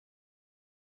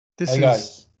This Hey is,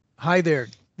 guys. Hi there.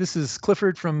 This is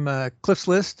Clifford from Cliff's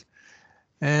List,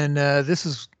 and this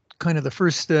is kind of the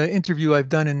first interview I've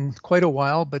done in quite a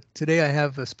while. But today I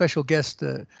have a special guest,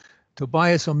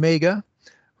 Tobias Omega,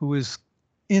 who is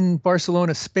in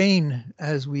Barcelona, Spain,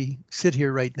 as we sit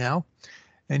here right now.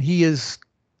 And he is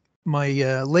my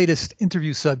latest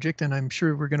interview subject, and I'm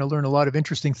sure we're going to learn a lot of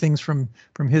interesting things from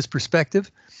his perspective.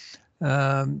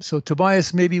 So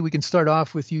Tobias, maybe we can start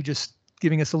off with you just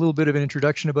giving us a little bit of an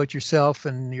introduction about yourself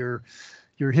and your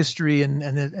history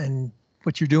and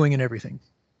what you're doing and everything.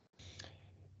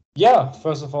 Yeah,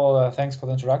 first of all, thanks for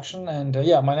the introduction. And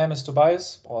yeah, my name is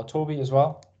Tobias, or Toby as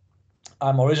well.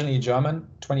 I'm originally German,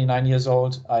 29 years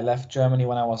old. I left Germany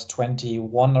when I was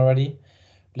 21 already.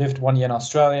 Lived 1 year in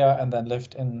Australia and then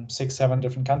lived in 6, 7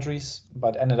 different countries,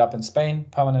 but ended up in Spain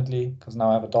permanently because now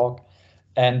I have a dog.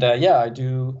 And yeah, I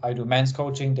do men's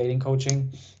coaching, dating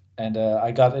coaching, and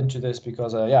I got into this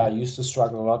because yeah, I used to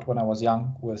struggle a lot when I was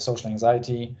young with social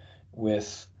anxiety,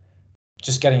 with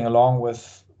just getting along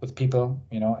with people,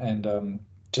 and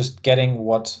just getting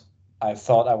what I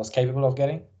thought I was capable of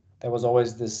getting. There was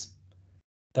always this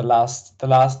the last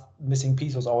missing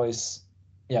piece was always,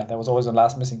 yeah, there was always a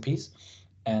last missing piece,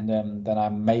 and then I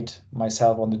made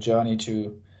myself on the journey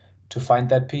to find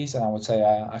that piece, and I would say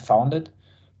I found it,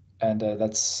 and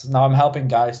that's now I'm helping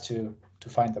guys to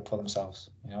find that for themselves.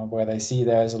 Where they see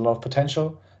there's a lot of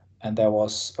potential, and there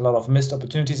was a lot of missed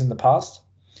opportunities in the past,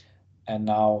 and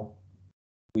now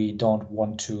we don't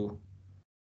want to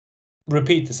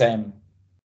repeat the same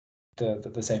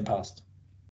past,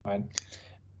 right?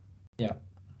 Yeah.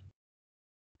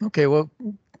 Okay, well,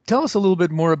 tell us a little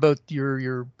bit more about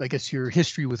your I guess your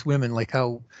history with women, like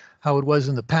how it was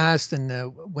in the past and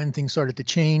when things started to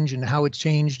change and how it's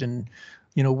changed, and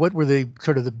what were the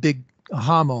sort of the big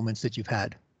aha moments that you've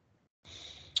had.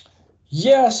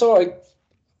 Yeah, so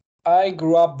I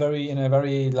grew up very in a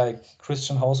very like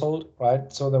Christian household,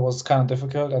 right? So that was kind of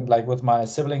difficult, and like with my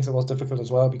siblings, it was difficult as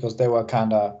well because they were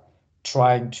kind of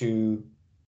trying to,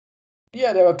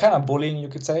 yeah, they were kind of bullying, you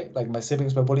could say. Like my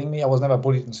siblings were bullying me. I was never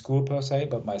bullied in school per se,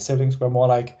 but my siblings were more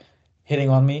like hitting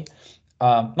on me,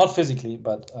 not physically,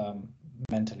 but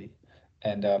mentally.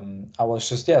 And I was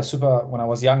just, yeah, super. When I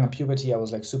was young in puberty, I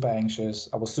was like super anxious.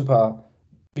 I was super,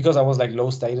 because I was like low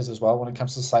status as well when it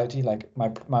comes to society. Like my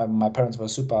parents were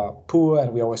super poor,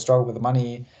 and we always struggled with the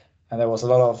money, and there was a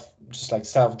lot of just like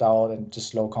self-doubt and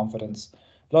just low confidence,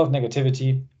 a lot of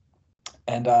negativity.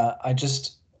 And I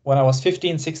just, when I was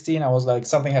 15, 16, I was like,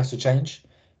 something has to change,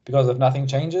 because if nothing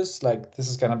changes, like this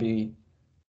is gonna be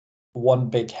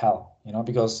one big hell,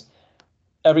 because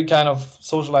every kind of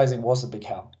socializing was a big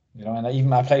hell, and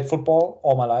I played football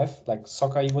all my life, like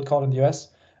soccer you would call it in the US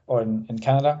or in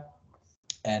Canada.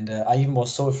 And I even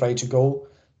was so afraid to go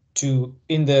to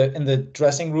in the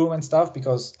dressing room and stuff,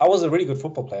 because I was a really good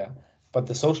football player, but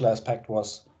the social aspect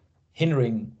was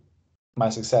hindering my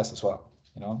success as well.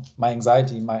 My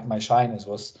anxiety, my shyness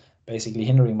was basically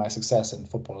hindering my success in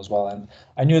football as well. And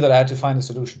I knew that I had to find a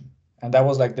solution, and that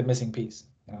was like the missing piece.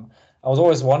 I was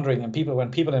always wondering, and when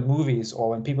people in movies or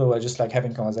when people were just like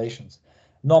having conversations,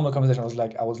 normal conversation,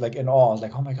 I was like in awe. I was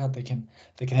like, oh my god, they can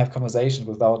have conversations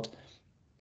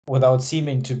without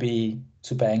seeming to be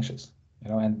super anxious.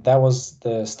 And that was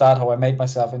the start how I made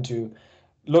myself into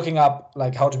looking up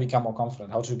like how to become more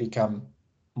confident, how to become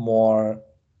more,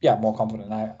 yeah, more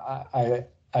confident.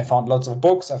 I found lots of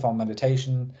books. I found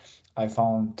meditation. I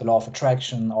found the law of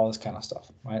attraction, all this kind of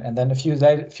stuff, right? And then few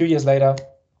years later,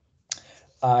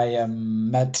 I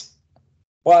met.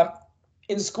 Well,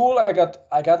 in school, I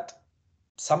got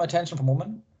some attention from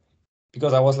women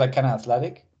because I was like kind of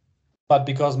athletic, but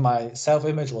because my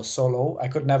self-image was so low, I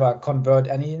could never convert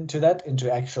any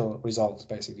into actual results,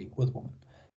 basically, with women.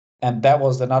 And that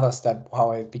was another step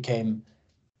how I became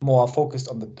more focused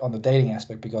on the dating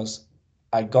aspect, because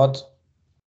I got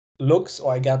looks,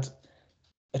 or I got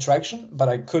attraction, but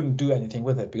I couldn't do anything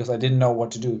with it because I didn't know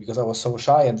what to do, because I was so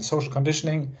shy and the social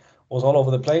conditioning was all over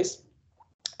the place.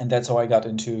 And that's how I got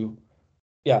into,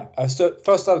 yeah,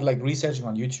 first started like researching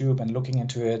on YouTube and looking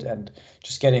into it and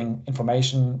just getting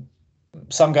information.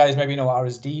 Some guys maybe know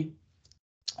RSD,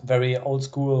 very old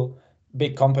school,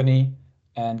 big company,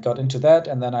 and got into that.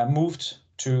 And then I moved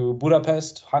to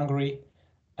Budapest, Hungary,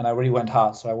 and I really went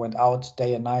hard. So I went out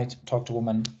day and night, talked to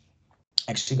women,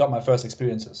 actually got my first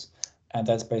experiences. And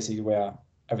that's basically where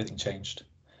everything changed.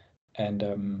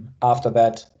 And after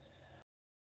that,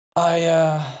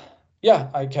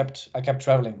 I kept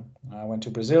traveling. I went to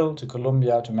Brazil, to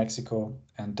Colombia, to Mexico,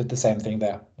 and did the same thing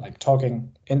there, like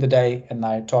talking in the day and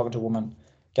night, talking to women,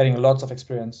 getting lots of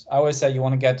experience. I always say you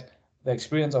want to get the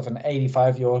experience of an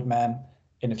 85-year-old man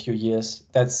in a few years.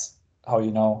 That's how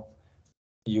you know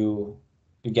you're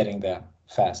getting there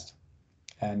fast.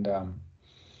 And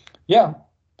yeah,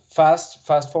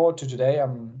 fast forward to today.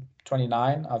 I'm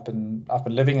 29. I've been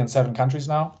living in 7 countries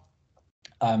now.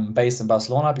 I'm based in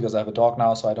Barcelona because I have a dog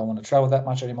now, so I don't want to travel that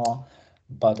much anymore.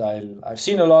 But I've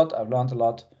seen a lot, I've learned a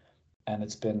lot, and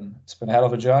it's been a hell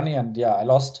of a journey. And yeah, I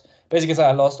lost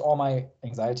all my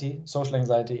anxiety, social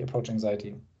anxiety, approach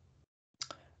anxiety,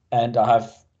 and I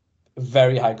have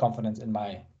very high confidence in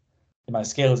my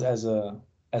skills as a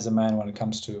man when it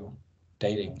comes to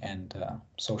dating and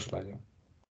socializing.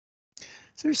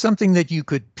 Is there something that you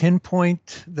could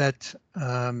pinpoint that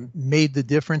made the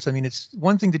difference? I mean, it's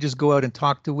one thing to just go out and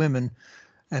talk to women,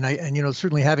 and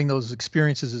certainly having those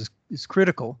experiences is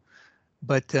critical.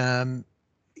 But a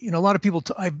lot of people.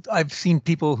 I've seen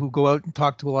people who go out and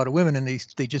talk to a lot of women, and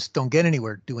they just don't get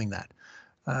anywhere doing that.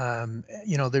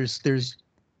 There's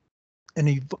and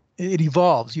it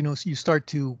evolves. So you start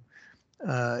to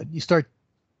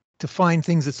find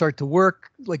things that start to work.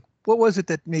 Like, what was it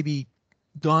that maybe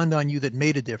dawned on you that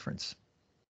made a difference?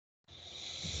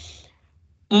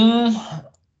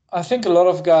 I think a lot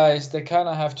of guys, they kind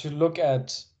of have to look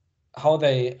at how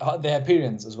their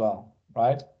appearance as well,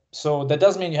 right? So that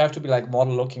doesn't mean you have to be like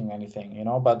model looking or anything,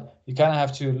 but you kind of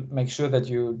have to make sure that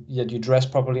you dress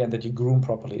properly and that you groom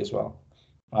properly as well,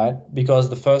 right? Because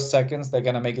the first seconds they're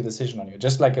gonna make a decision on you.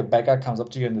 Just like a beggar comes up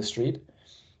to you in the street,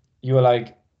 you're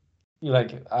like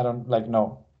I don't like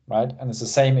no, right? And it's the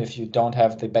same if you don't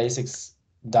have the basics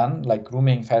done, like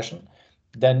grooming, fashion,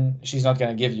 then she's not going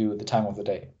to give you the time of the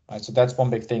day, right? So that's one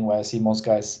big thing where I see most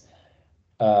guys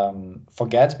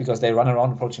forget because they run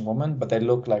around approaching women, but they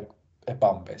look like a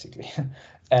bum basically.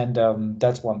 And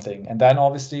that's one thing. And then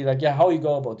obviously, like, yeah, how you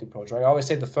go about the approach, right? I always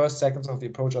say the first seconds of the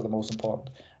approach are the most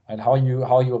important, and how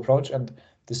you approach and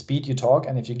the speed you talk,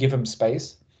 and if you give him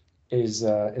space,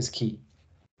 is key,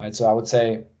 right? So I would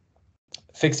say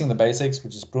fixing the basics,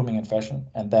 which is grooming and fashion,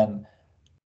 and then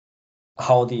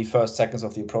how the first seconds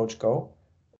of the approach go.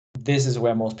 This is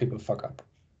where most people fuck up.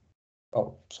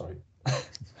 Oh, sorry.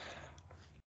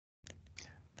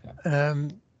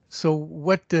 So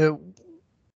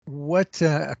what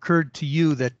occurred to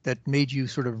you that made you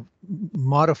sort of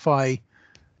modify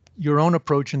your own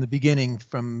approach in the beginning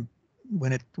from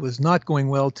when it was not going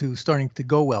well to starting to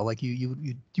go well? Like you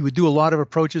would do a lot of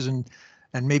approaches and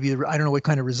maybe I don't know what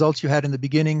kind of results you had in the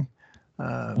beginning.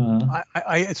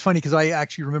 It's funny because I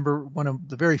actually remember one of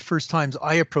the very first times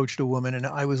I approached a woman, and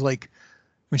I was like,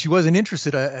 when she wasn't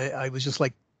interested, I was just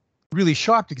like really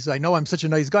shocked because I know I'm such a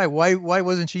nice guy. Why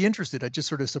wasn't she interested? It just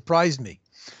sort of surprised me.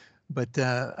 But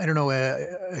I don't know.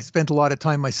 I spent a lot of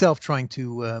time myself trying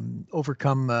to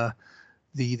overcome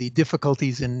the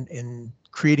difficulties in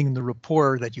creating the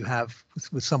rapport that you have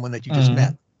with someone that you just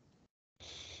met.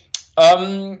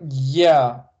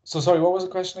 Yeah. So sorry, what was the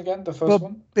question again? The first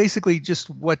one? Basically, just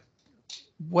what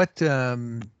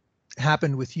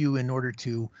happened with you in order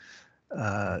to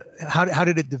how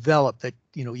did it develop that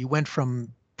you went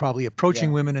from probably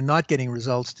approaching women and not getting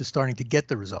results to starting to get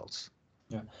the results?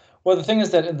 Yeah. Well, the thing is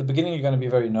that in the beginning you're going to be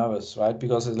very nervous, right?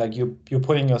 Because it's like you're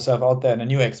putting yourself out there in a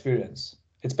new experience.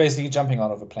 It's basically jumping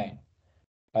out of a plane.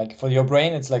 Like for your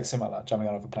brain, it's like similar, jumping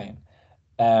out of a plane.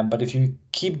 But if you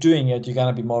keep doing it, you're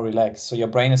going to be more relaxed. So your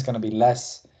brain is going to be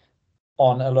less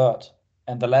on alert.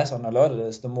 And the less on alert it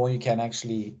is, the more you can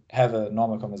actually have a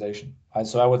normal conversation. Right?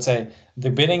 So I would say the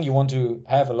beginning, you want to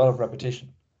have a lot of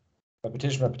repetition,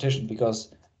 because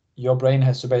your brain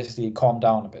has to basically calm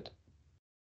down a bit.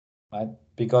 Right?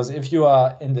 Because if you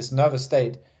are in this nervous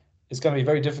state, it's going to be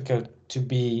very difficult to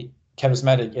be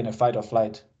charismatic in a fight or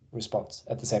flight response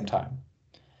at the same time.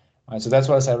 Right? So that's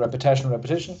why I say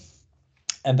repetition,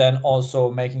 and then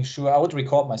also making sure I would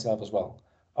record myself as well.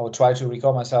 I would try to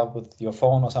record myself with your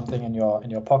phone or something in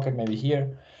your pocket, maybe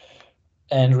here,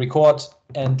 and record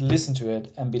and listen to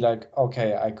it and be like,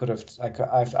 okay,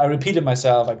 I repeated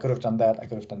myself. I could have done that. I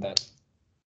could have done that.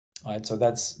 All right, so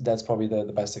that's probably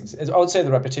the best things. I would say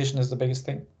the repetition is the biggest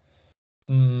thing.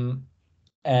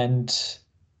 And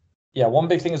yeah, one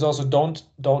big thing is also don't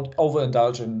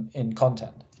overindulge in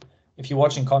content. If you're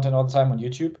watching content all the time on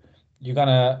YouTube, you're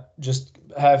gonna just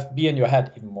be in your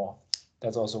head even more.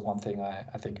 That's also one thing I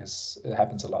think it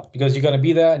happens a lot, because you're gonna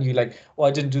be there and you're like, oh, I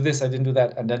didn't do this, I didn't do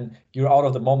that, and then you're out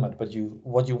of the moment. But you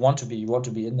want to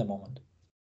be in the moment.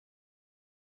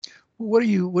 What do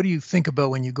you think about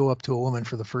when you go up to a woman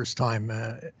for the first time?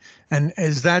 And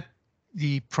is that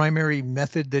the primary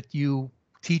method that you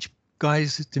teach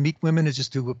guys to meet women, is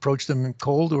just to approach them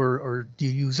cold, or do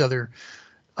you use other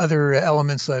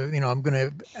elements? I'm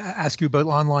going to ask you about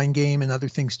online game and other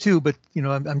things too, but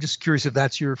I'm just curious if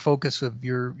that's your focus of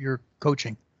your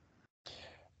coaching.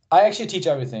 I actually teach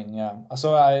everything. Yeah.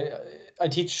 So I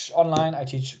teach online. I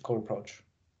teach cold approach.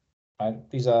 Right.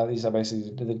 These are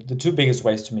basically the two biggest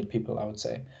ways to meet people, I would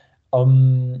say.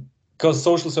 Because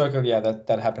social circle, yeah,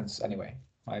 that happens anyway.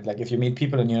 Right. Like if you meet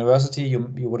people in university, you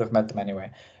would have met them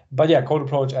anyway. But yeah, cold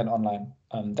approach and online.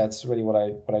 That's really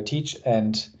what I teach.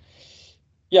 And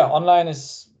yeah, online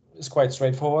is quite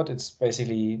straightforward. It's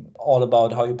basically all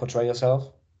about how you portray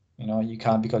yourself. You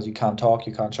can't because you can't talk,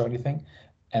 you can't show anything.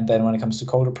 And then when it comes to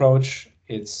cold approach,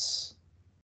 it's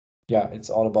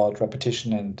all about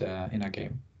repetition and inner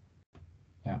game.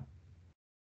 Yeah.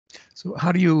 So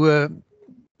how do you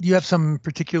have some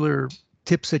particular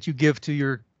tips that you give to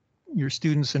your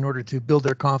students in order to build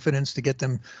their confidence to get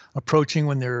them approaching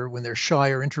when they're shy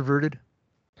or introverted?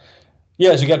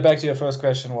 Yeah, to get back to your first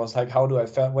question was like, how did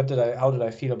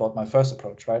I feel about my first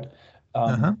approach, right?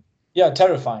 Uh-huh. Yeah,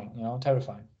 terrifying,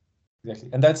 terrifying. Exactly.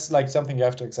 And that's like something you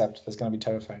have to accept. That's going to be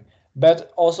terrifying.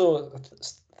 But also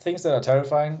things that are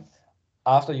terrifying,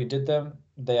 after you did them,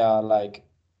 they are like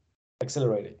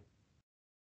exhilarating,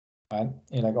 right?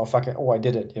 You're like, oh, fuck it. Oh, I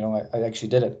did it. I actually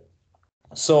did it.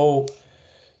 So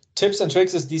tips and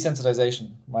tricks is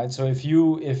desensitization, right? So if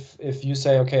you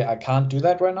say, okay, I can't do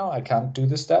that right now, I can't do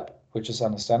this step, which is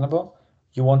understandable,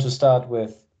 you want to start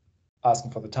with asking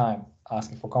for the time,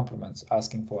 asking for compliments,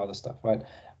 asking for other stuff, right?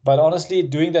 But honestly,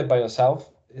 doing that by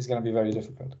yourself is going to be very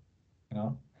difficult. You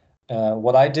know,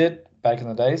 what I did back in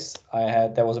the days,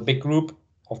 there was a big group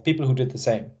of people who did the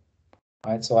same,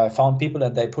 right? So I found people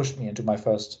and they pushed me into my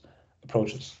first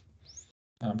approaches.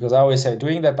 Because I always say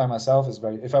doing that by myself is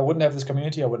very. If I wouldn't have this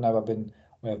community, I would never been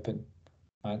where I've been.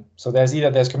 Right. So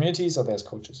there's communities or there's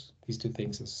coaches. These two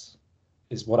things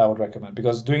is what I would recommend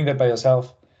because doing that by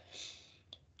yourself,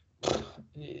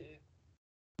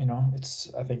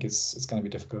 it's I think it's going to be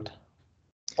difficult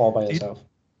all by Do you, yourself.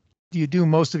 do you do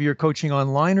most of your coaching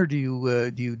online, or do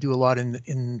you do a lot in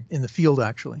the field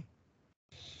actually?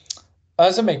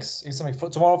 It's a mix. It's a mix.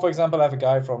 Tomorrow, for example, I have a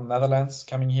guy from Netherlands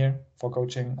coming here for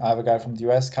coaching. I have a guy from the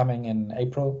US coming in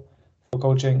April for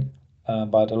coaching,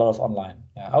 but a lot of online.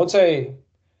 Yeah, I would say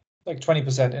like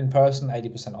 20% in person,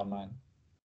 80% online.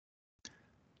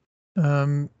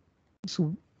 Um,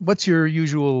 so what's your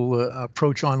usual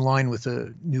approach online with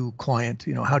a new client?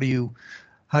 How do you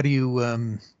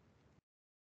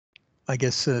I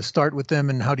guess start with them,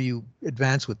 and how do you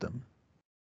advance with them?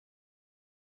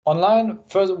 Online,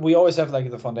 first, we always have like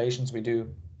the foundations we do,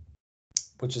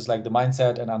 which is like the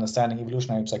mindset and understanding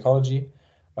evolutionary psychology,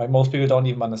 right? Most people don't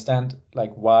even understand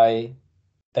like why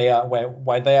they are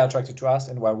attracted to us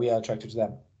and why we are attracted to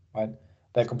them, right?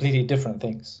 They're completely different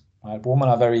things, right? Women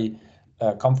are very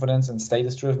confidence and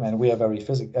status driven, and we are very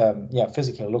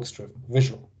physical, looks driven,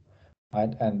 visual,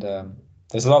 right? And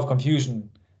there's a lot of confusion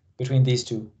between these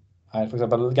two. Right? For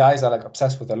example, guys are like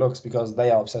obsessed with their looks because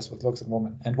they are obsessed with looks,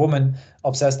 and women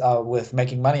obsessed are with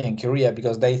making money and career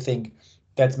because they think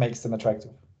that makes them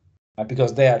attractive, right?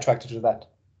 Because they are attracted to that.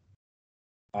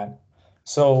 Right?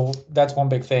 So that's one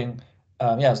big thing.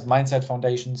 Yes, mindset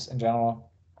foundations in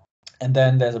general, and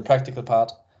then there's a practical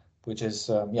part, which is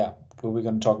where we're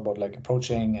going to talk about like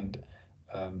approaching and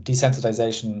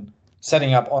desensitization,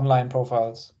 setting up online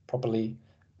profiles properly,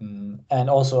 and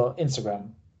also Instagram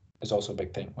is also a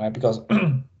big thing, right? Because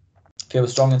if you have a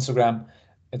strong Instagram,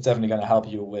 it's definitely going to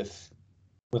help you with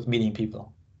meeting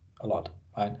people a lot,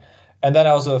 right? And then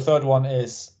also the third one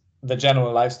is the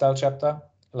general lifestyle chapter,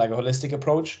 like a holistic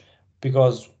approach,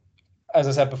 because as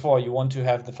I said before, you want to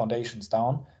have the foundations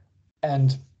down,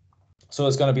 and so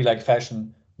it's going to be like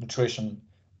fashion, nutrition,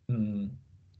 in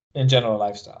general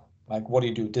lifestyle. Like what do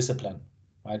you do? Discipline,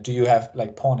 right? Do you have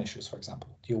like porn issues, for example?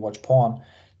 Do you watch porn?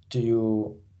 Do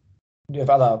you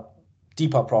have other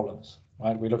deeper problems,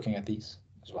 right? We're looking at these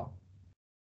as well.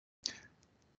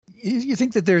 You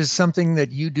think that there's something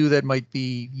that you do that might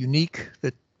be unique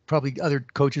that probably other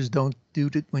coaches don't do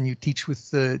when you teach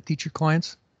your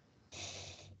clients?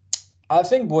 I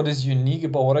think what is unique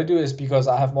about what I do is because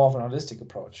I have more of an holistic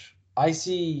approach. I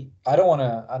don't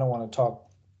want to talk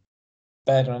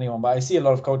bad on anyone, but I see a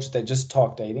lot of coaches that just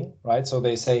talk dating, right? So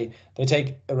they say they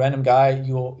take a random guy,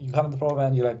 you come to the program,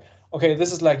 and you're like, okay,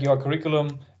 this is like your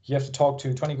curriculum. You have to talk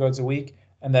to 20 girls a week,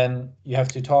 and then you have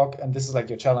to talk, and this is like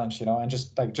your challenge, and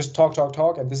just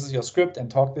talk, and this is your script,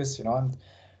 and talk this, and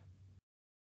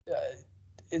uh,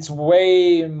 it's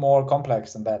way more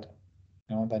complex than that,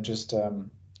 than just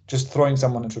throwing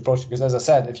someone into a project. Because as I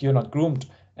said, if you're not groomed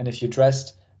and if you're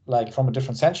dressed like from a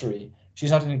different century, she's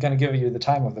not even going to give you the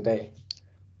time of the day,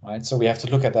 right? So we have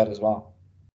to look at that as well,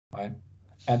 right?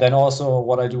 And then also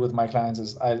what I do with my clients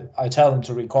is I tell them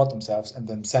to record themselves and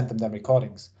then send them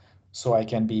recordings so I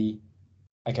can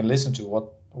listen to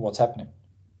what's happening.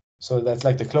 So that's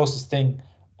like the closest thing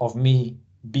of me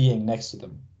being next to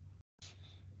them.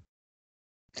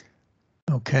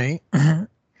 Okay.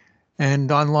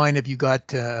 And online, have you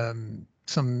got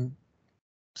some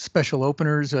special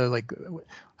openers? Like,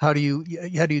 how do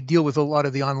you deal with a lot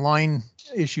of the online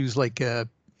issues, like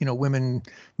women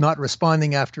not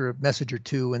responding after a message or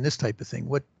two, and this type of thing?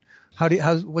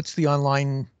 What's the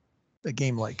online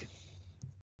game like?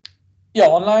 Yeah,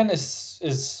 online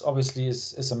is obviously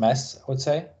is a mess, I would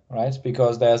say, right?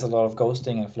 Because there's a lot of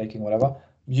ghosting and flaking, whatever.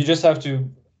 You just have to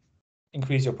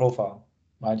increase your profile,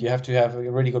 right? You have to have a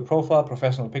really good profile,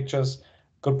 professional pictures,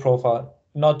 good profile,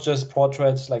 not just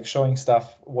portraits, like showing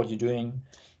stuff, what you're doing,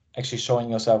 actually showing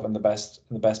yourself in the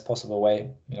best possible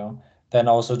way, you know. Then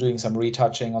also doing some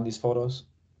retouching on these photos,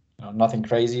 you know, nothing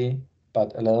crazy,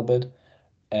 but a little bit.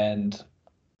 And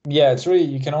yeah, it's really,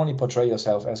 you can only portray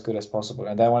yourself as good as possible.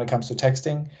 And then when it comes to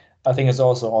texting, I think it's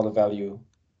also all the value,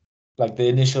 like the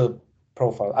initial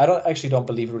profile. I don't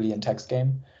believe really in text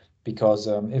game because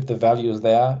if the value is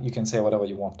there, you can say whatever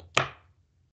you want.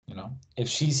 You know, if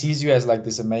she sees you as like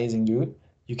this amazing dude,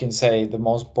 you can say the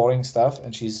most boring stuff,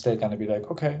 and she's still gonna be like,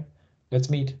 okay, let's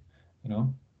meet. You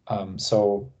know,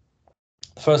 so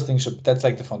the first thing should that's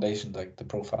like the foundation, like the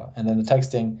profile, and then the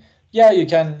texting. Yeah, you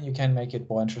can make it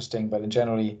more interesting, but in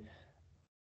generally,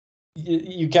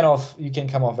 you can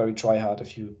come off very try hard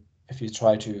if you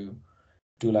try to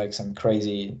do like some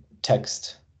crazy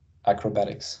text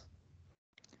acrobatics.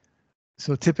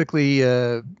 So typically,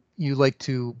 you like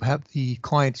to have the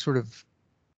client sort of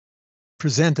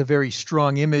present a very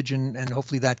strong image, and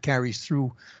hopefully that carries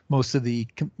through most of the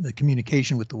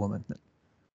communication with the woman.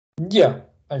 Yeah,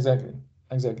 exactly.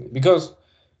 Because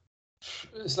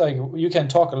it's like you can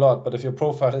talk a lot, but if your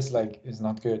profile is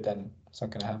not good, then it's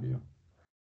not gonna have you.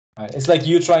 Right? It's like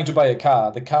you trying to buy a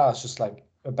car. The car is just like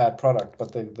a bad product,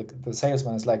 but the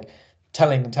salesman is like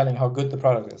telling how good the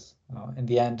product is. You know, in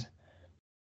the end,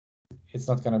 it's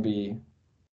not gonna be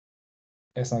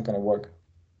it's not gonna work.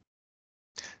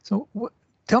 So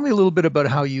tell me a little bit about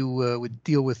how you would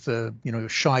deal with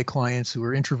shy clients who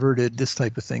are introverted, this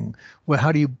type of thing. Well,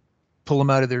 how do you pull them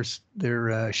out of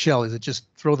their shell? Is it just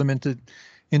throw them in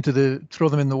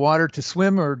the water to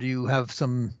swim, or do you have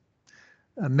some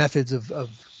methods of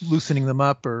loosening them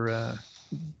up or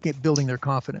building their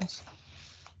confidence?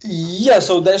 Yeah,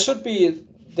 so there should be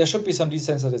some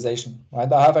desensitization,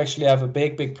 right? I have a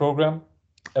big program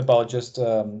about just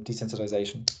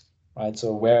desensitization, right?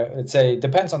 So where let's say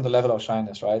depends on the level of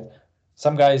shyness, right?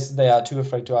 Some guys they are too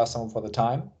afraid to ask someone for the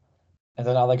time, and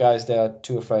then other guys they are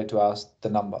too afraid to ask the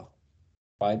number,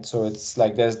 right? So it's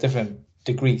like there's different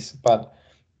degrees, but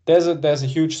there's a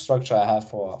huge structure I have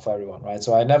for everyone, right?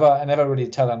 So I never really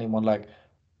tell anyone like,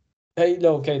 hey,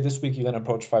 no, okay, this week you're gonna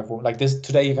approach 5 women. Like this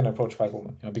today you're gonna approach 5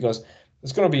 women, because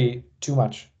it's gonna be too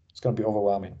much. It's gonna be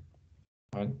overwhelming,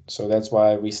 right? So that's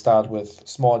why we start with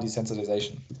small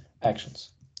desensitization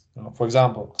actions. For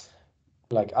example,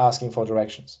 like asking for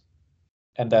directions,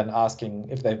 and then asking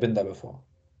if they've been there before,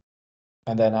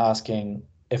 and then asking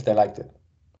if they liked it.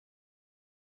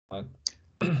 Right?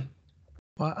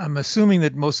 Well, I'm assuming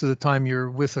that most of the time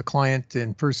you're with a client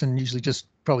in person, usually just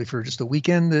probably for just a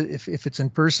weekend, if it's in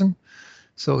person.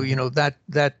 So, Mhm.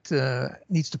 that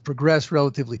needs to progress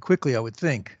relatively quickly, I would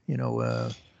think.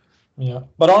 Yeah,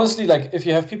 but honestly, like if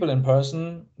you have people in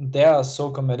person, they are so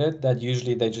committed that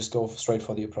usually they just go straight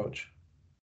for the approach.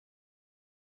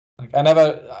 Like I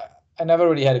never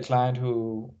really had a client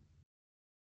who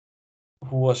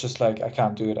was just like, I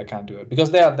can't do it,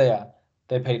 because they are there,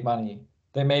 they paid money,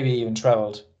 they maybe even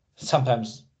traveled,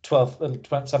 sometimes 12,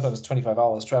 sometimes 25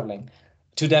 hours traveling,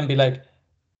 to then be like,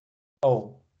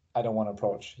 oh, I don't want to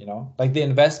approach, like the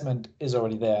investment is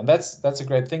already there, and that's a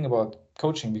great thing about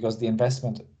coaching because the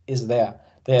investment is there,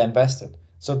 they are invested,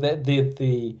 so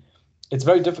the it's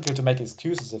very difficult to make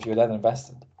excuses if you're that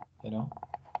invested, you know.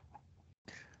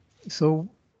 So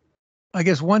I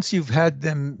guess once you've had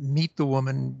them meet the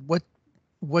woman,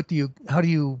 how do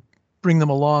you bring them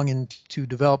along and to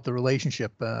develop the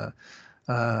relationship?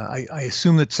 I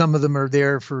assume that some of them are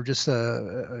there for just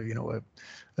a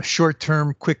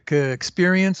short-term, quick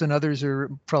experience, and others are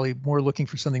probably more looking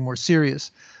for something more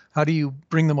serious. How do you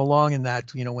bring them along in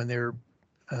that, when they're,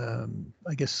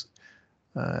 I guess,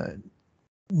 uh,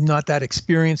 not that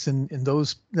experienced in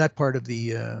that part of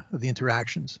the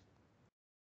interactions?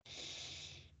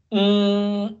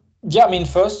 Yeah, I mean,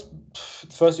 first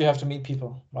you have to meet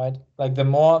people, right? Like the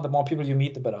more people you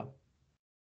meet, the better.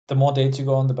 The more dates you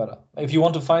go on, the better. If you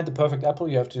want to find the perfect apple,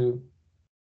 you have to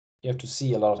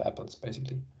see a lot of apples,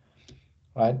 basically,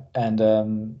 right?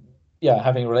 And yeah,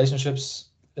 having relationships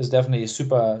is definitely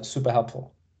super super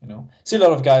helpful. See a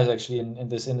lot of guys actually in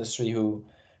this industry who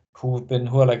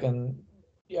are like in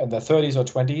their 30s or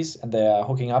 20s, and they are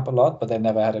hooking up a lot, but they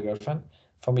never had a girlfriend.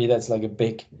 For me, that's like a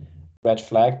big red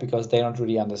flag, because they don't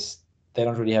really have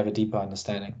a deeper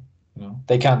understanding.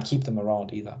 They can't keep them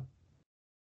around either.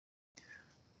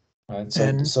 Right.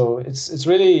 So it's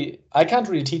really, I can't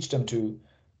really teach them to,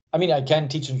 I can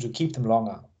teach them to keep them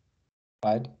longer,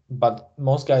 right? But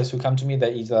most guys who come to me,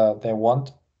 they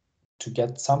want to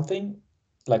get something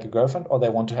like a girlfriend, or they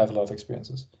want to have a lot of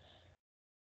experiences.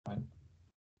 Right.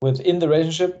 Within the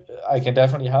relationship, I can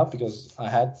definitely help, because I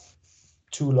had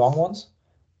 2 long ones,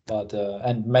 but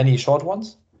and many short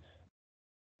ones.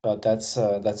 But that's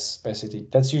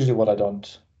usually what I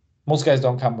don't. Most guys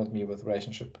don't come with me with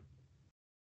relationship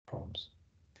problems.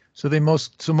 So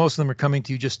most of them are coming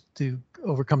to you just to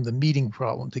overcome the meeting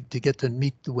problem, to get to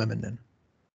meet the women then.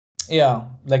 Yeah,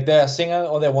 like they're single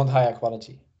or they want higher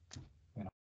quality.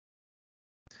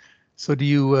 So do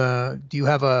you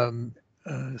have a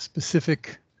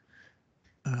specific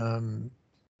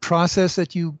process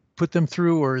that you put them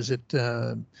through, or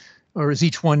is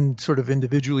each one sort of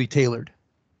individually tailored?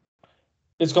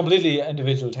 It's completely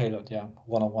individual tailored, yeah,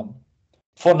 one-on-one.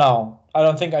 For now, I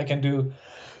don't think I can do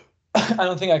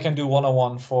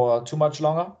one-on-one for too much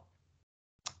longer.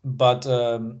 But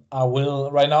I will.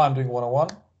 Right now, I'm doing one-on-one.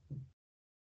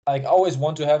 I always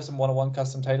want to have some one-on-one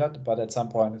custom tailored, but at some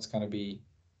point, it's going to be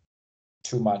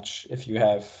too much if you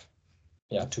have,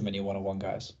 too many one-on-one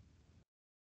guys.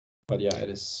 But yeah, it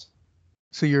is.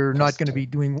 So you're not going to be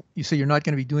doing. You say you're not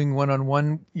going to be doing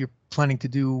one-on-one. You're planning to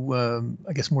do,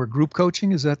 I guess, more group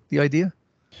coaching. Is that the idea?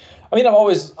 I'm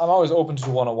always open to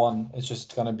one-on-one. It's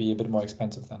just going to be a bit more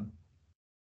expensive then.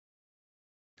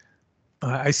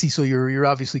 I see. So you're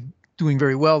obviously doing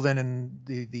very well then, and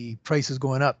the price is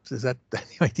going up. Is that the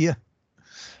idea?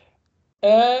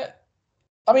 I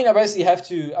basically have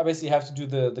to do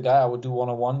the guy I would do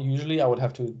one-on-one. Usually, I would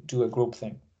have to do a group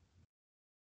thing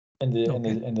in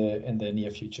the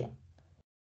near future.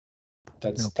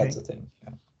 That's the thing.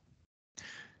 Yeah.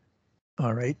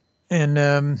 All right.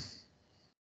 And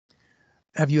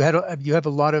have you had a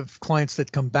lot of clients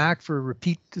that come back for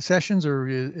repeat sessions, or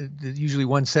usually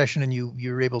one session and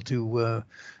you're able to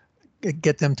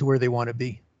get them to where they want to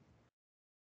be?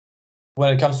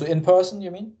 When it comes to in person,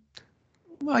 you mean?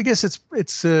 Well, I guess it's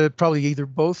probably either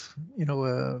both.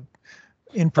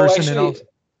 In person and also.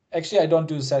 Actually, I don't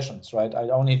do sessions, right? I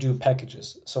only do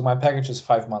packages. So my package is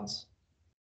 5 months.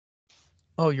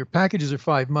 Oh, your packages are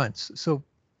 5 months. So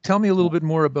tell me a little bit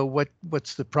more about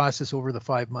what's the process over the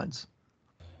 5 months.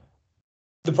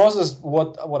 The process,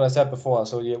 what I said before.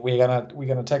 So yeah, we're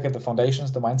gonna tackle the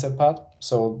foundations, the mindset part.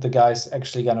 So the guy's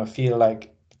actually gonna feel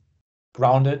like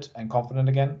grounded and confident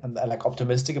again, and like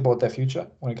optimistic about their future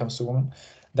when it comes to women.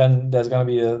 Then there's gonna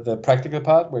be the practical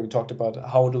part, where we talked about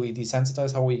how do we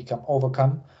desensitize, how we can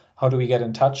overcome, how do we get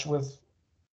in touch with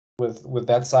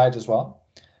that side as well.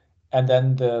 And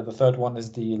then the third one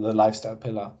is the lifestyle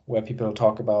pillar, where we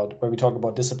talk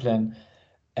about discipline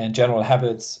and general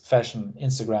habits, fashion,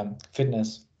 Instagram,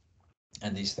 fitness,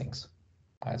 and these things.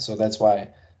 Right? So that's why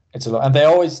it's a lot. And they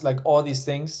always, like, all these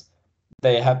things,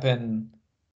 they happen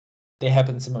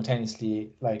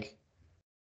simultaneously. Like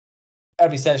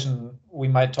every session we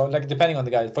might talk, like, depending on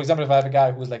the guy. For example, if I have a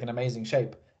guy who's like in amazing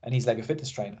shape and he's like a fitness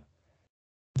trainer,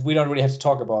 we don't really have to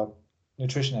talk about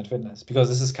nutrition and fitness, because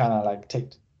this is kind of like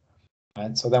ticked.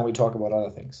 Right? So then we talk about other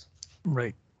things.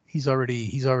 Right. He's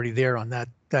already there on that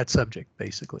subject,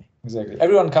 basically. Exactly.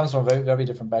 Everyone comes from a very, very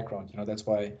different background. That's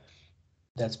why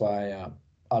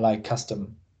I like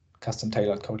custom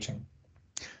tailored coaching.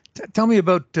 Tell me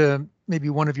about maybe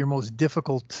one of your most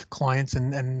difficult clients,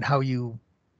 and how you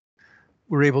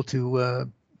were able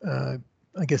to,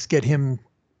 I guess, get him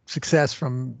success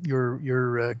from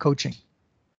your coaching.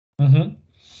 Mm-hmm.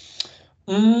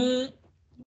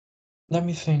 Let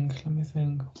me think.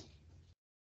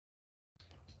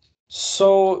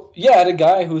 So yeah, I had a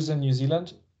guy who's in New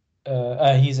Zealand.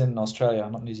 He's in Australia,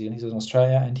 not New Zealand. He's in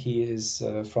Australia, and he is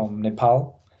from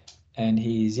Nepal. And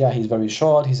he's very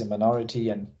short. He's a minority,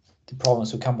 and the problems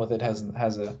who come with it has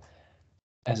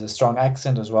a strong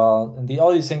accent as well. And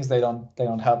all these things, they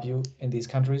don't help you in these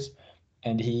countries.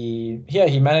 And he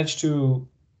managed to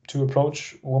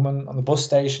approach a woman on the bus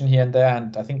station here and there.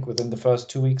 And I think within the first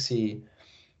 2 weeks, he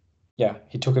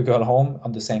took a girl home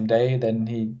on the same day. Then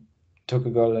he took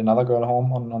another girl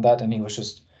home on that. And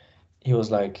he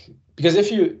was like, because if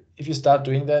you start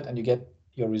doing that and you get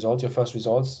your first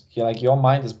results, your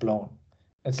mind is blown.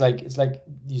 It's like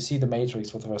you see the Matrix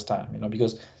for the first time,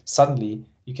 because suddenly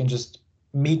you can just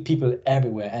meet people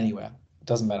everywhere, anywhere. It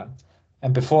doesn't matter.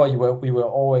 And before we were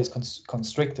always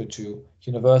constricted to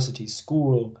university,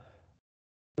 school.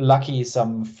 Lucky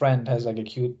some friend has like a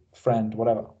cute friend,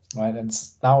 whatever, right? And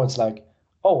now it's like,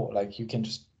 oh, like you can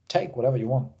just take whatever you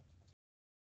want.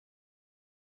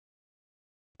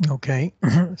 Okay.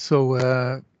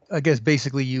 So I guess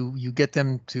basically you get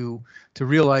them to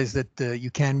realize that you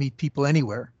can meet people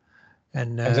anywhere,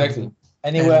 and Exactly.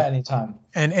 Anywhere, and anytime.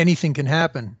 and anything can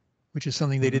happen, which is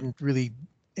something they Mhm. didn't really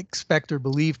expect or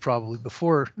believe probably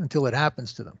before until it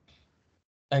happens to them.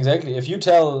 Exactly. If you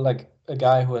tell like a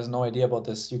guy who has no idea about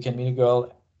this, you can meet a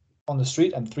girl on the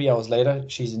street and 3 hours later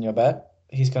she's in your bed,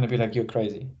 he's gonna be like, you're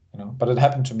crazy, you know. But it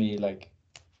happened to me like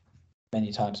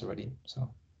many times already. So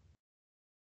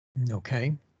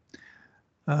Okay.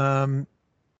 Um,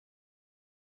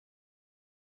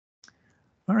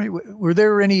 all right. Were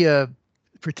there any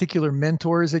particular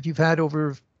mentors that you've had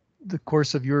over the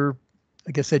course of your,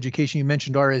 I guess, education? You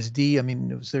mentioned RSD. I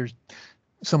mean, was there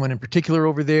someone in particular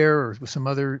over there, or with some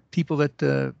other people that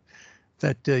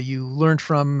you learned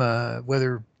from,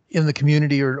 whether in the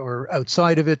community or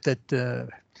outside of it, that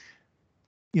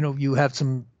you have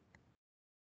some,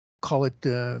 call it,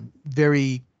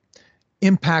 very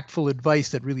impactful advice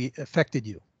that really affected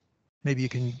you? Maybe you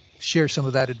can share some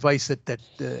of that advice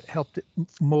that helped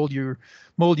mold you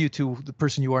to the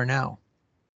person you are now.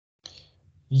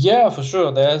 yeah, for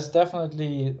sure. There's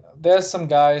some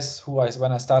guys who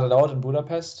when I started out in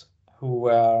Budapest who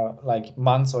were like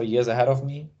months or years ahead of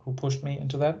me who pushed me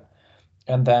into that.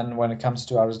 And then when it comes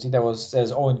to RSD,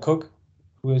 there's Owen Cook,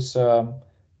 who is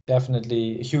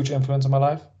definitely a huge influence on my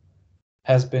life.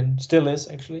 Has been, still is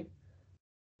actually.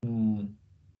 Mm,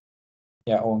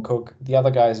 yeah, Owen Cook. The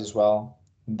other guys as well.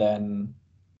 And then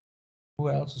who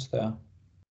else is there?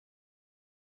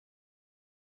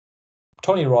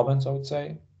 Tony Robbins, I would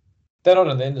say. They're not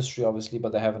in the industry, obviously,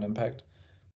 but they have an impact.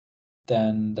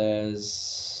 Then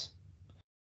there's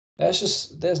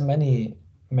many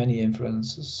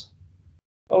influences.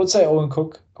 I would say Owen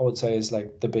Cook. I would say is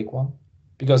like the big one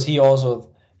because he also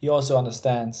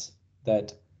understands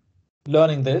that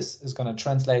learning this is going to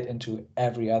translate into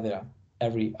every other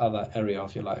area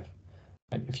of your life.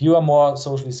 Like if you are more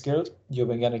socially skilled, you're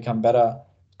going to become better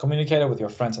communicator with your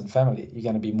friends and family. You're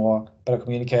going to be more better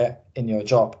communicator in your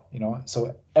job, you know.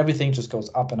 So everything just goes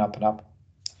up and up and up,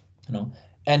 you know.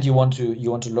 And you want to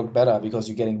look better because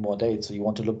you're getting more dates, so you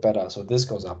want to look better. So this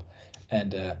goes up.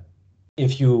 And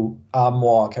if you are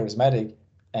more charismatic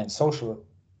and social,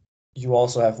 you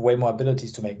also have way more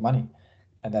abilities to make money,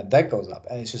 and then that goes up.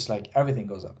 And it's just like everything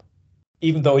goes up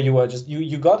even though you were just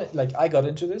you got it, like I got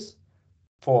into this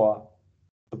for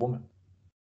the woman,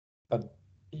 but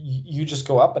you just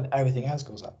go up and everything else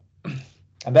goes up.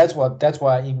 And that's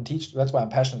why I even teach, that's why I'm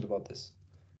passionate about this,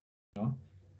 you know,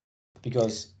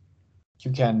 because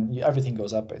everything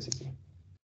goes up basically.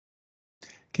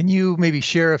 Can you maybe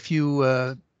share a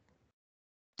few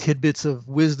tidbits of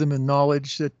wisdom and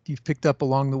knowledge that you've picked up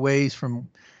along the ways from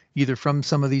either from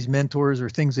some of these mentors or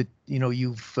things that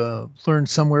you've learned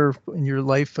somewhere in your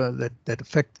life that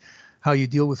affect how you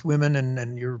deal with women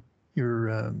and your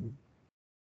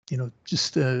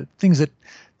just things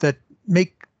that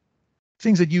make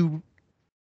things that you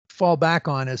fall back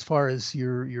on as far as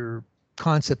your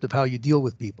concept of how you deal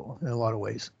with people in a lot of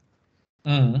ways.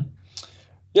 Mm-hmm.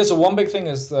 Yeah, so one big thing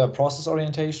is the process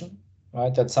orientation,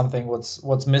 right? That's something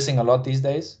what's missing a lot these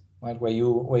days, right? Where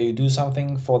you do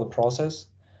something for the process.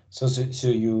 So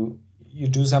you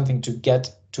do something to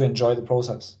get to enjoy the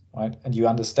process, right? And you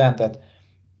understand that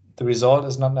the result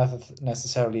is not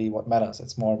necessarily what matters.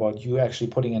 It's more about you actually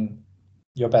putting in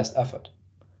your best effort,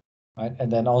 right? And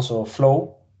then also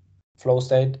flow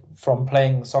state. From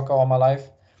playing soccer all my life,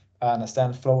 I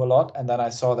understand flow a lot, and then I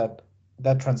saw that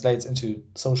that translates into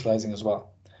socializing as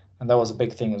well, and that was a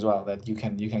big thing as well, that you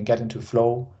can get into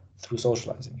flow through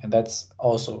socializing, and that's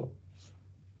also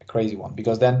a crazy one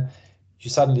because then you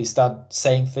suddenly start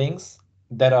saying things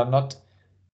that are not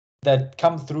that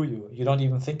come through you. You don't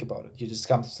even think about it. You just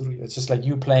come through you. It's just like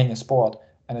you playing a sport,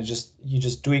 and you're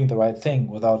just doing the right thing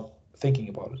without thinking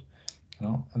about it. You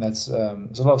know, and there's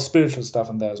a lot of spiritual stuff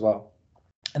in there as well.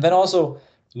 And then also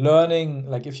learning,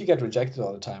 like if you get rejected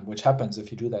all the time, which happens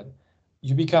if you do that,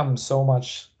 you become so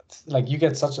much like you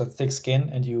get such a thick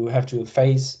skin, and you have to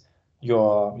face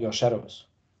your shadows,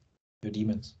 your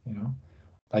demons. You know,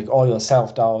 like all your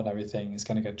self doubt and everything is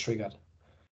gonna get triggered.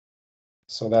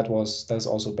 So that's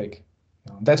also big.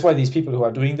 You know, that's why these people who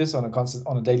are doing this on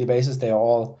a daily basis, they are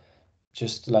all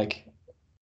just like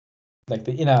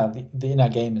the inner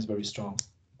game is very strong.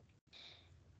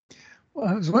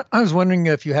 Well, I was wondering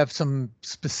if you have some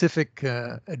specific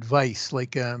advice,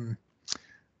 like uh,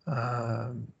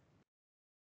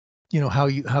 how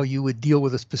you would deal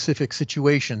with a specific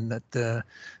situation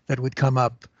that would come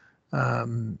up.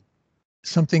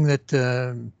 Something that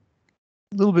a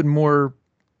little bit more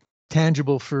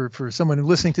tangible for someone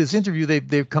listening to this interview.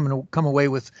 They've come away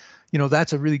with,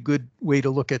 that's a really good way to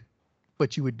look at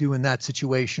what you would do in that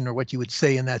situation or what you would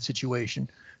say in that situation.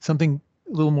 Something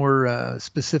a little more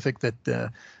specific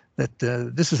that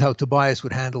this is how Tobias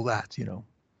would handle that.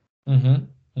 Mm-hmm.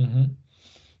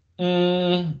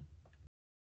 Mm-hmm.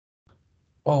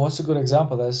 Oh, what's a good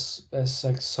example? There's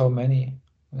like so many.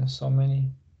 There's so many.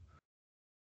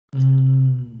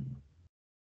 Mm.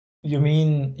 You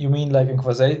mean like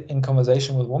in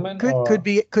conversation with women Could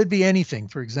or? be anything.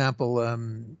 For example, a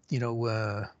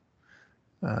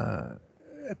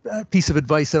piece of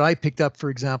advice that I picked up, for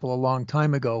example, a long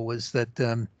time ago was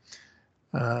that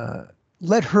uh,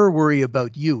 let her worry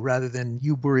about you rather than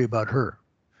you worry about her.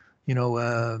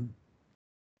 A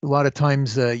lot of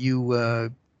times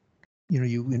you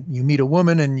meet a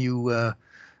woman and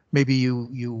maybe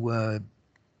you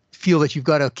feel that you've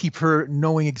got to keep her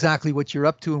knowing exactly what you're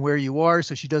up to and where you are,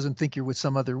 so she doesn't think you're with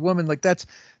some other woman. Like that's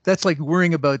like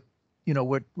worrying about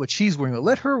what she's worrying about.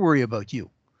 Let her worry about you.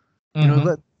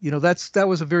 Mm-hmm. That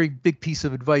was a very big piece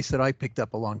of advice that I picked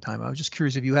up a long time. I was just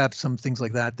curious if you have some things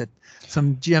like that,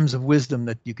 some gems of wisdom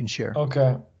that you can share.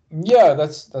 Okay. Yeah,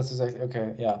 that's exactly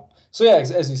okay. Yeah. So yeah,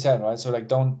 as you said, right? So like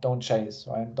don't chase,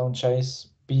 right? Don't chase.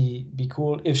 Be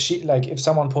cool. If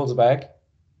someone pulls back,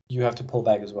 you have to pull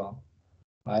back as well,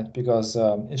 right? Because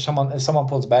if someone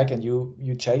pulls back and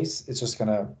you chase, it's just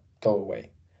gonna go away,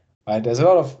 right? There's a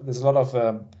lot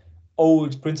of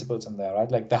old principles in there, right?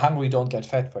 Like the hungry don't get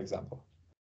fed, for example,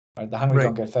 right? The hungry Right.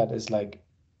 don't get fed is like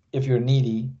if you're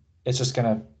needy, it's just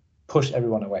gonna push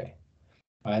everyone away,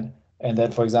 right? And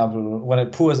that, for example, when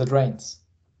it pours, it rains,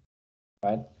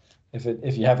 right?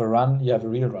 If you have a run, you have a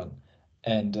real run,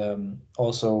 and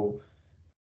also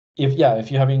if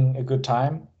you're having a good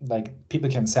time, like people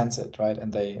can sense it, right?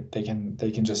 And they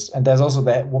can just, and there's also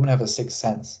that women have a sixth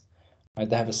sense, right?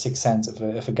 They have a sixth sense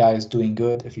if a guy is doing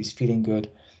good, if he's feeling good,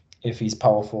 if he's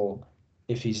powerful,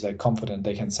 if he's like confident,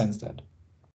 they can sense that,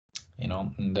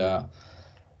 and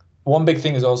one big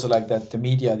thing is also like that the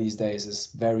media these days is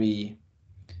very,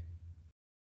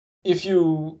 if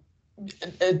you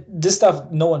this stuff,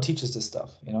 no one teaches this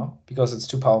stuff, because it's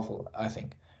too powerful, I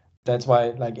think. That's why,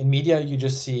 like in media, you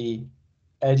just see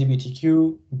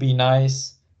LGBTQ, be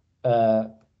nice, uh,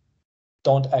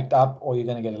 don't act up, or you're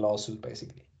gonna get a lawsuit,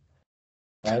 basically,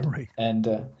 right? Right. And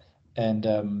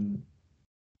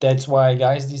that's why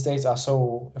guys these days are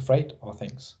so afraid of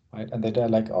things, right? And they're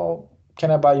like, oh,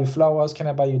 can I buy you flowers? Can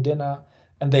I buy you dinner?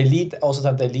 And they lead also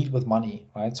that they lead with money,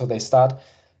 right? So they start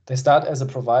as a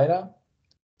provider.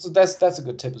 So that's a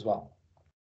good tip as well.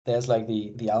 There's like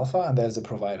the alpha and there's the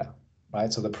provider,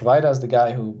 right? So the provider is the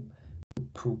guy who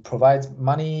provides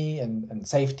money and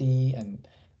safety and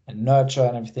nurture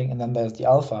and everything, and then there's the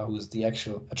alpha who's the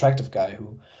actual attractive guy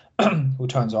who who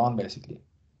turns on, basically.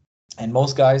 And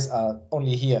most guys are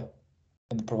only here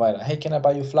in the provider. Hey, can I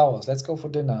buy you flowers? Let's go for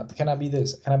dinner. Can I be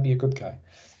this? Can I be a good guy?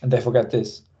 And they forget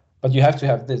this. But you have to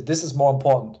have this. This is more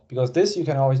important because this you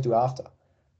can always do after.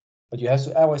 But you have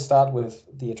to always start with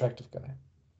the attractive guy.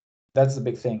 That's the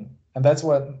big thing. And that's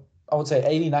what I would say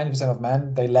 80-90% of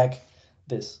men, they lack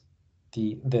this,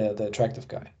 the attractive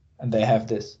guy. And they have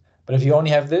this. But if you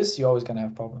only have this, you're always gonna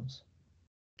have problems.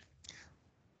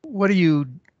 What do you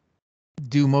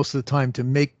do most of the time to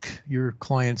make your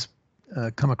clients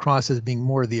come across as being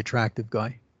more the attractive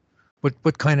guy?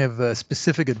 What kind of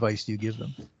specific advice do you give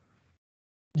them?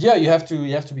 Yeah, you have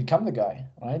to become the guy,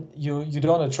 right? You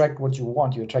don't attract what you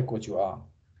want, you attract what you are.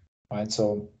 Right.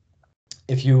 So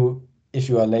if you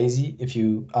are lazy, if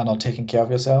you are not taking care of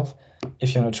yourself,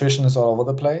 if your nutrition is all over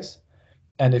the place,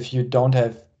 and if you don't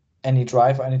have any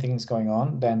drive or anything is going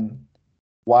on, then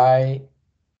why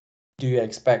do you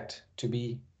expect to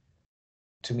meet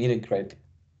a great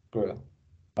girl,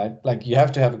 right? Like you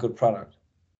have to have a good product,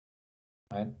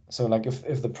 right? So like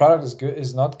if the product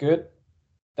is not good,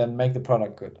 then make the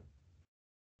product good,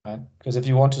 right? Because if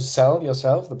you want to sell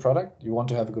yourself the product, you want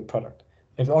to have a good product.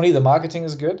 If only the marketing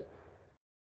is good,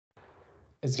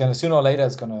 it's gonna sooner or later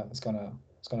it's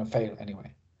gonna fail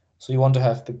anyway. So you want to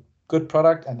have the good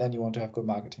product and then you want to have good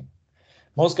marketing.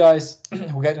 Most guys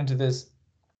who get into this,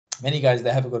 many guys,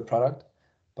 they have a good product,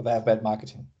 but they have bad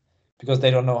marketing because they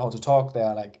don't know how to talk. They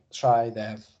are like shy.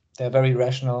 They're very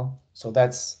rational. So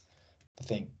that's the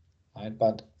thing, right?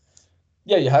 But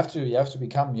yeah, you have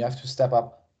to step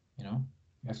up. You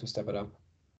have to step it up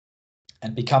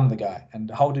and become the guy. And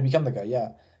how to become the guy? Yeah,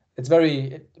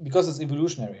 because it's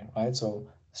evolutionary, right? So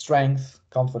strength,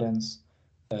 confidence,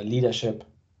 leadership,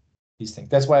 these things.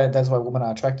 That's why women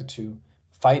are attracted to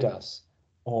fighters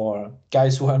or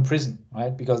guys who are in prison,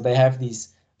 right? Because they have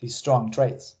these strong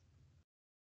traits,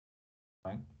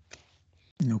 right?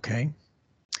 Okay.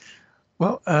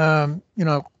 Well,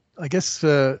 I guess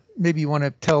maybe you want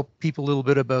to tell people a little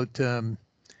bit about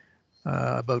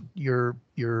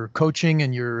your coaching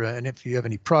and and if you have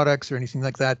any products or anything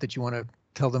like that that you want to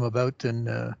tell them about. And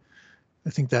I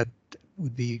think that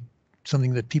would be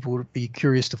something that people would be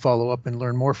curious to follow up and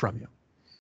learn more from you.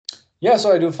 Yeah,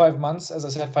 so I do 5 months, as I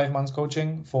said, 5 months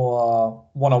coaching for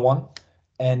one-on-one.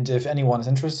 And if anyone is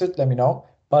interested, let me know.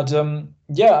 But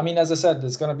yeah, I mean, as I said,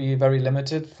 it's going to be very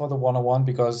limited for the one-on-one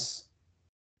because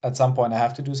at some point I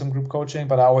have to do some group coaching,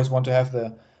 but I always want to have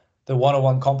the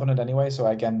one-on-one component anyway, so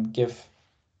I can give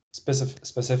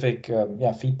specific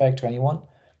feedback to anyone.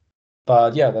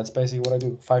 But yeah, that's basically what I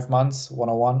do. 5 months,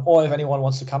 one-on-one. Or if anyone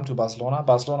wants to come to Barcelona,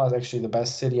 Barcelona is actually the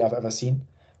best city I've ever seen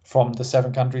from the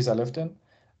 7 countries I lived in.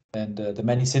 And the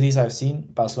many cities I've seen,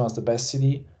 Barcelona is the best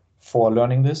city for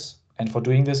learning this and for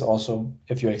doing this also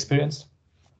if you're experienced.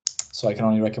 So I can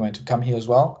only recommend to come here as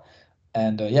well.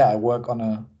 And yeah, I work on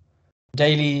a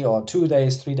daily or 2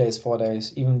 days, 3 days, 4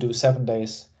 days, even do 7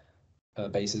 days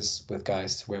basis with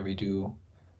guys where we do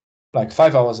like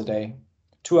 5 hours a day,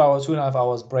 2 hours, 2.5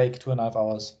 hours break, 2.5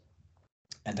 hours.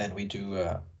 And then we do,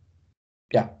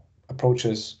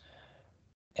 approaches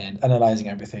and analyzing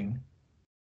everything.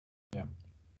 Yeah.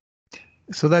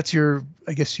 So that's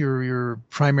I guess your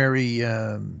primary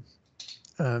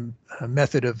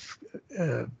method of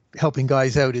helping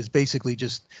guys out is basically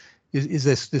just is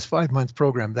this 5 month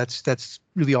program. That's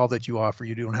really all that you offer.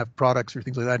 You don't have products or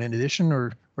things like that in addition,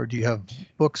 or do you have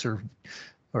books or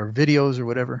videos or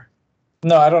whatever?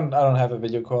 No, I don't have a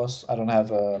video course. I don't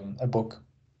have a book,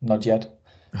 not yet.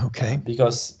 Okay,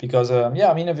 Because yeah,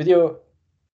 I mean a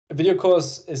video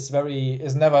course is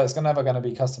never gonna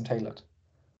be custom tailored,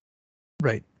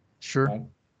 right, sure. right?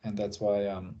 And that's why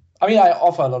I mean I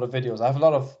offer a lot of videos. I have a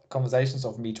lot of conversations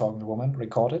of me talking to women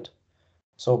recorded,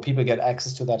 so people get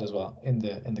access to that as well in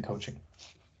the coaching.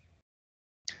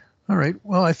 All right.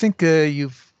 Well, I think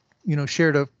you've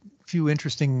shared a few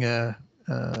interesting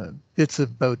bits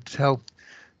about how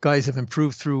guys have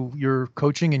improved through your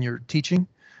coaching and your teaching,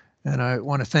 and I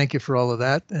want to thank you for all of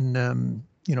that. And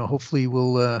hopefully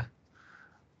we'll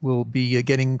be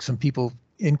getting some people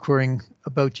inquiring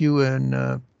about you,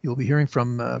 and you'll be hearing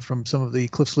from some of the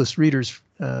Cliffs List readers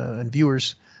and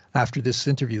viewers after this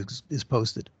interview is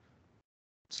posted.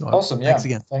 So Awesome. thanks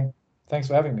Yeah. again. Thanks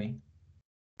for having me.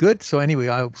 Good. So anyway,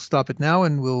 I'll stop it now,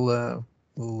 and we'll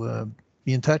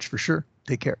be in touch for sure.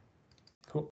 Take care.